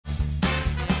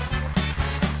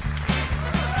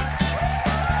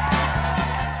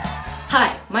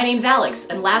My name's Alex,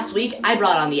 and last week I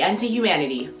brought on the end to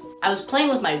humanity. I was playing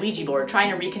with my Ouija board trying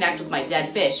to reconnect with my dead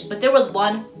fish, but there was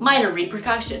one minor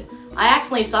repercussion. I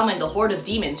accidentally summoned a horde of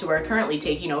demons who are currently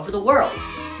taking over the world.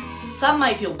 Some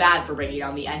might feel bad for bringing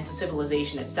on the end to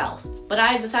civilization itself, but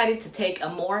I decided to take a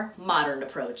more modern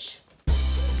approach.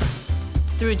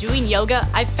 Through doing yoga,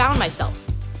 I found myself.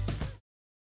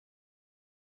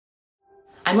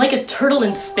 I'm like a turtle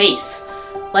in space,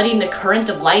 letting the current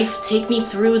of life take me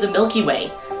through the Milky Way,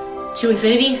 to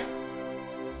infinity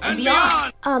and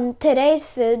beyond. Today's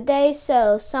food day,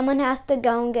 so someone has to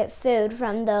go and get food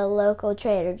from the local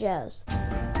Trader Joe's.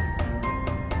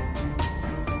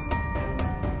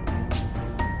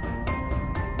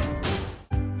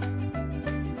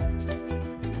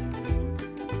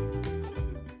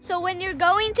 So when you're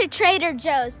going to Trader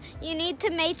Joe's, you need to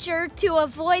make sure to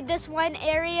avoid this one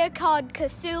area called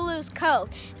Cthulhu's Cove.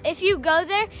 If you go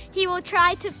there, he will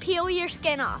try to peel your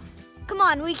skin off. Come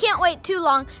on, we can't wait too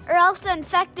long, or else the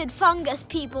infected fungus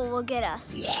people will get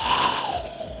us.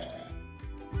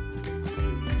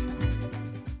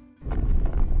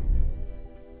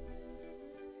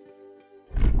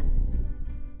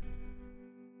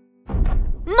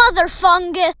 Mother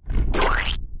fungus!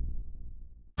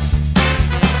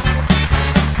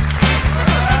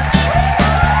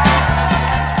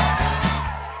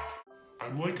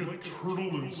 I'm like a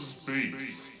turtle in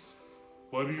space,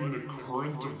 letting the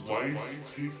current of life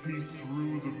take me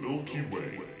through the Milky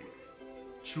Way,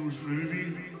 to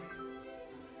infinity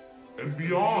and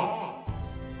beyond.